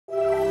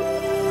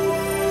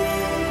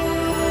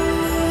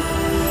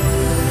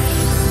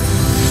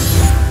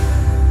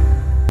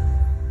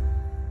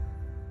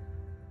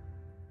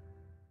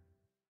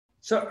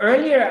So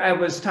earlier I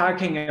was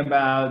talking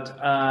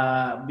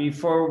about,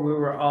 before we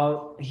were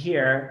all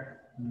here,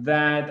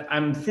 that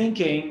I'm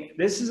thinking,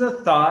 this is a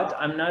thought,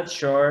 I'm not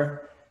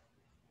sure,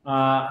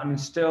 I'm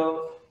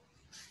still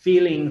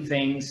feeling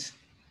things.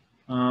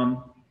 I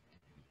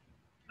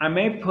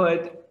may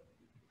put,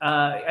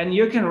 and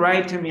you can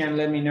write to me and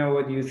let me know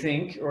what you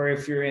think, or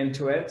if you're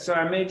into it. So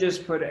I may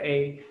just put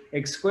a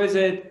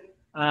exquisite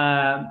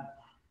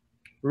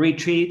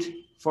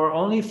retreat for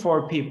only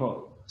 4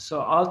 people. So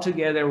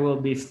altogether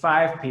will be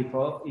 5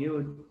 people.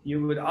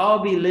 You would all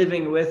be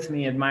living with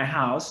me at my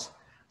house.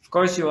 Of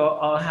course, you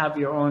all have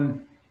your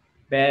own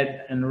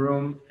bed and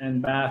room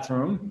and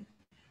bathroom.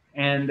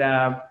 And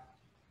I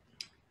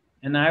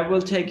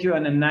will take you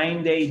on a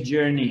 9-day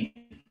journey.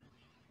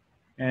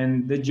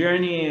 And the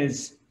journey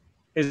is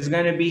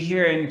going to be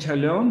here in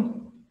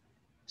Tulum.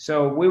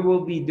 So we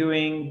will be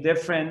doing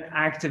different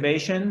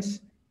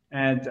activations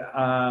at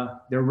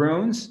the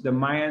ruins, the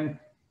Mayan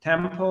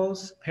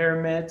temples,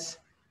 pyramids.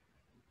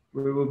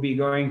 We will be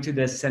going to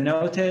the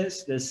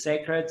cenotes, the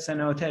sacred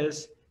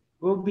cenotes.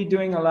 We'll be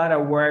doing a lot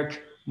of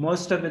work.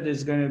 Most of it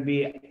is going to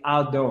be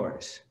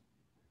outdoors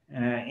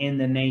in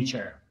the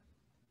nature.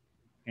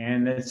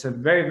 And it's a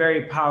very,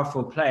 very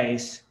powerful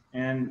place.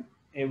 And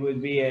it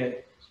would be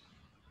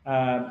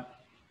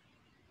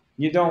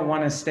you don't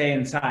want to stay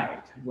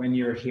inside when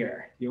you're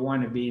here. You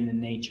want to be in the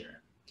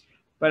nature.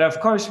 But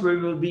of course, we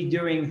will be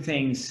doing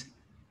things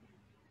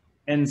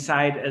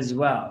inside as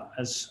well,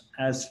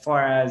 as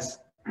far as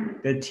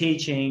the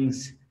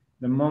teachings,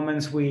 the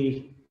moments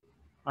we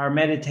are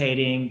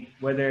meditating,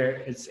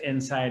 whether it's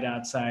inside,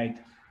 outside.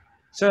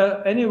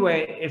 So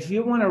anyway, if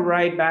you want to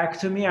write back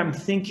to me, I'm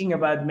thinking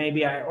about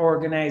maybe I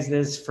organize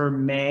this for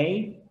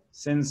May,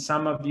 since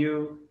some of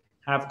you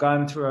have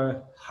gone through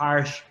a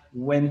harsh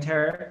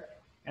winter,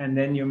 and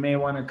then you may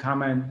want to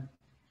come and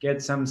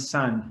get some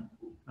sun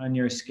on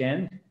your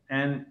skin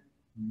and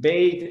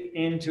bathe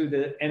into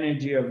the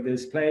energy of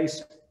this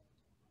place.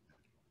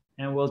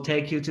 And we'll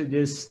take you to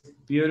this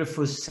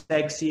beautiful,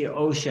 sexy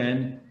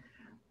ocean,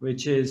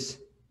 which is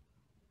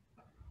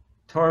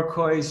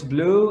turquoise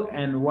blue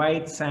and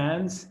white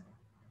sands,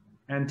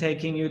 and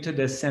taking you to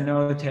the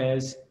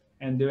cenotes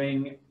and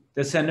doing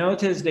the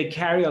cenotes. They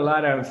carry a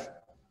lot of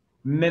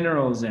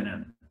minerals in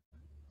them.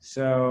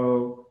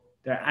 So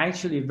they're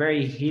actually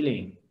very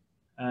healing.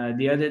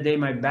 The other day,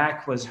 my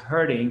back was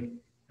hurting,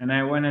 and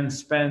I went and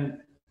spent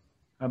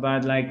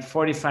about like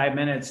 45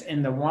 minutes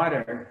in the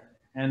water,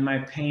 and my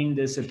pain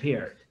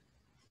disappeared.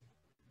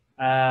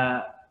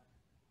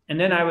 And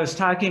then I was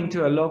talking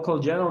to a local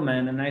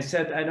gentleman, and I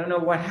said, I don't know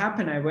what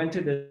happened. I went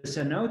to the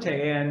cenote,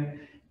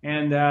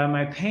 and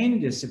my pain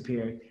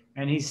disappeared.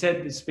 And he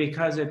said it's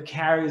because it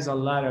carries a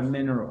lot of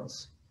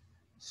minerals.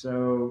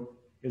 So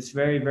it's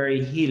very,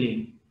 very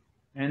healing.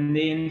 And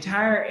the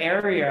entire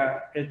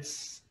area,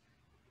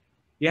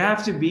 you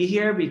have to be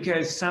here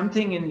because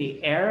something in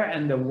the air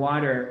and the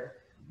water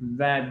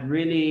that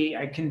really,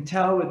 I can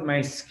tell with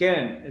my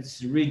skin,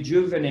 it's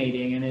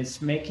rejuvenating and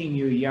it's making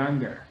you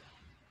younger.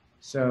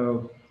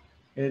 So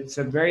it's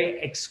a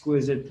very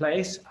exquisite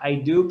place. I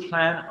do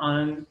plan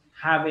on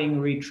having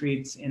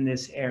retreats in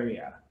this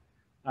area.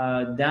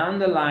 Down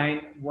the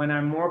line, when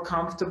I'm more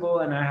comfortable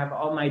and I have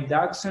all my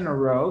ducks in a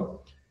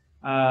row,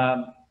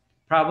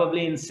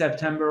 probably in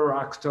September or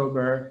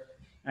October,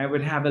 I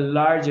would have a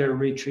larger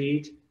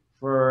retreat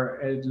for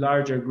a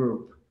larger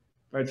group.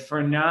 But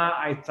for now,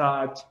 I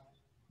thought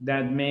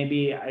that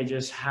maybe I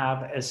just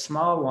have a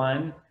small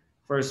one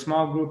for a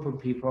small group of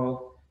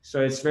people.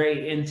 So it's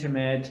very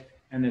intimate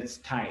and it's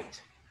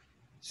tight.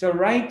 So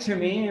write to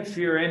me if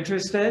you're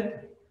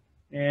interested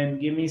and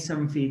give me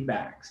some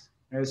feedbacks.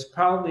 I was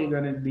probably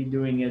going to be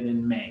doing it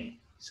in May.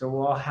 So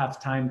we'll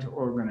have time to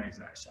organize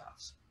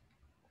ourselves.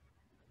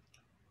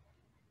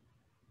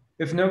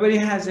 If nobody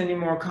has any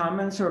more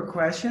comments or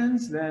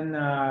questions, then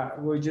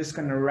we're just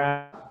going to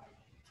wrap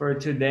for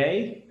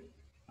today.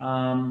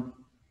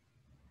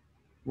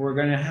 We're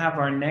going to have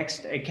our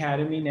next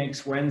academy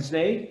next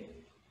Wednesday,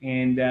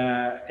 and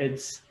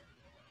it's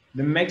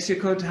the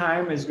Mexico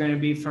time is going to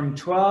be from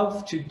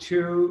 12 to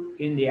 2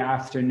 in the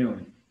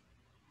afternoon.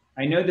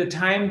 I know the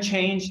time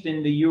changed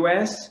in the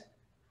US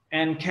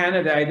and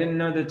Canada. I didn't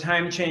know the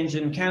time changed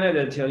in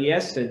Canada till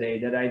yesterday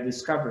that I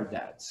discovered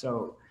that.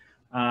 So,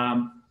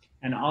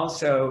 and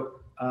also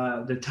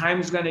the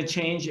time is going to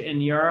change in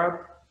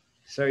Europe.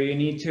 So you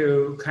need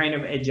to kind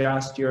of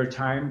adjust your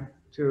time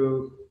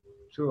to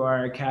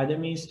our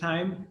academy's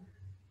time.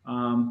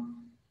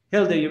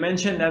 Hilda, you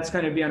mentioned that's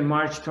going to be on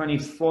March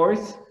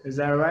 24th. Is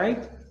that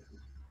right?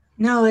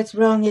 No, it's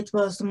wrong. It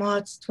was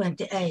March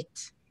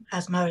 28th,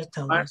 as Mary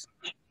told us.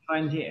 March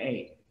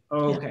 28th.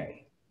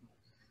 Okay.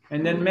 Yeah.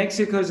 And then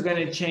Mexico is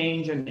going to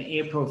change on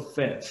April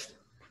 5th.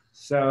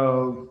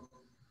 So,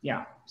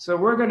 yeah. So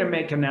we're going to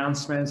make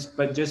announcements,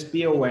 but just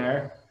be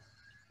aware.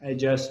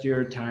 Adjust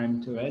your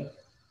time to it.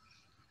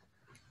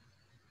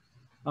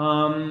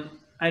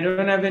 I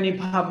don't have any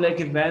public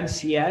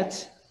events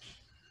yet.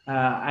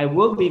 I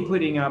will be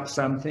putting up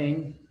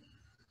something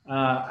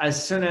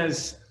as soon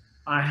as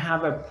I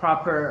have a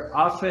proper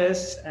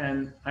office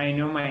and I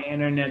know my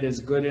internet is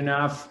good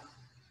enough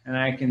and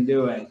I can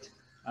do it.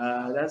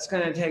 That's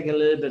going to take a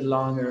little bit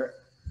longer.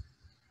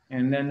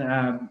 And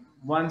then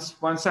once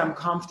I'm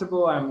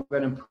comfortable, I'm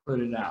going to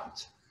put it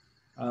out.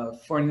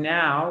 For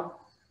now,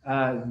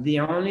 the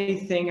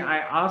only thing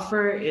I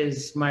offer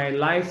is my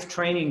life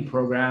training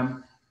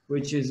program,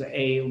 which is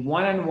a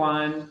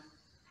one-on-one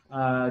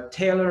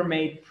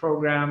tailor-made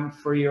program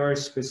for your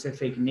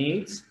specific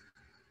needs.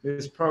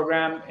 This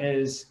program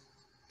is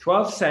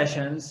 12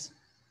 sessions,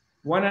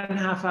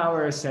 1.5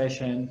 hour a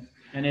session,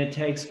 and it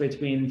takes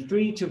between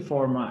 3 to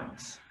 4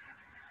 months.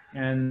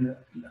 And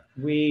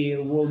we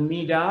will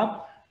meet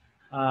up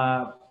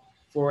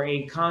for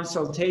a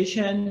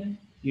consultation.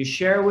 You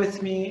share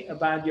with me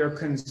about your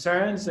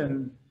concerns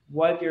and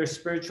what your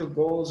spiritual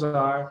goals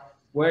are,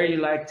 where you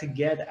like to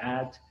get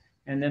at,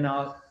 and then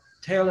I'll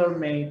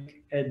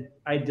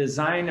I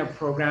design a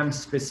program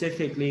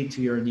specifically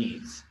to your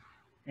needs,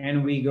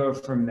 and we go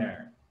from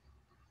there.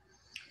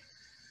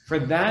 For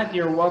that,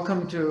 you're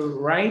welcome to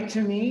write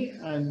to me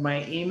on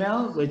my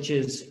email, which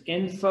is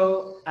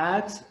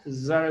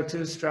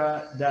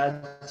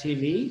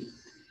info@zarathustra.tv.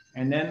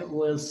 And then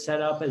we'll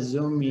set up a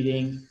Zoom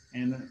meeting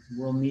and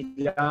we'll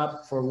meet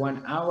up for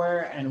 1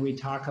 hour and we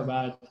talk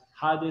about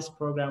how this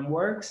program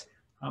works,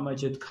 how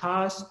much it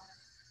costs,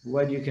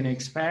 what you can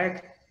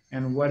expect,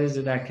 and what is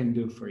it I can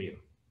do for you.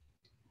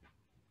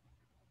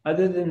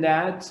 Other than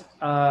that,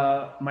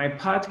 my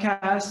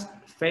podcast,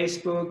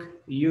 Facebook,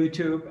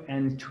 YouTube,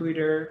 and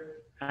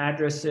Twitter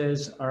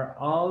addresses are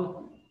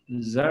all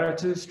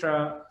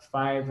Zarathustra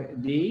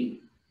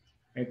 5D.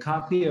 A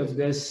copy of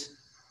this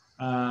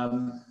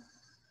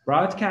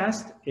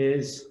broadcast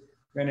is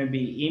going to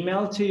be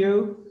emailed to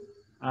you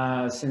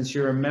since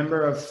you're a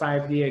member of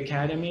 5D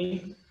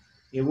Academy.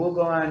 It will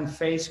go on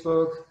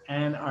Facebook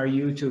and our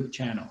YouTube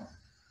channel,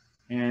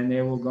 and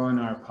they will go on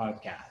our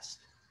podcast.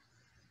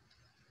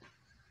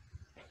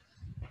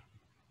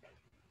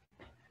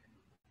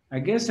 I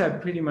guess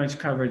I've pretty much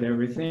covered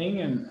everything,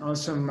 and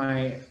also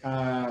my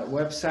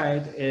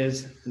website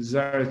is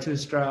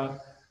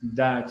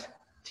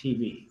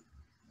zarathustra.tv.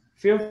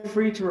 Feel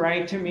free to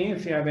write to me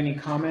if you have any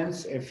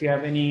comments, if you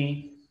have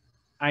any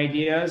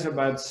ideas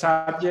about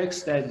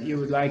subjects that you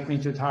would like me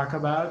to talk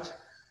about.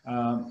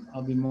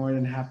 I'll be more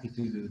than happy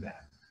to do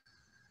that.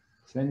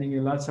 Sending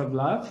you lots of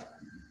love.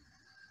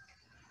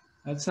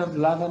 Lots of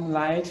love and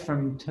light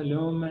from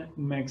Tulum,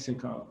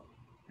 Mexico.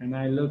 And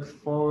I look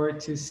forward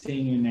to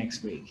seeing you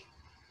next week.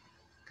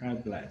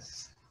 God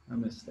bless.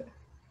 Namaste.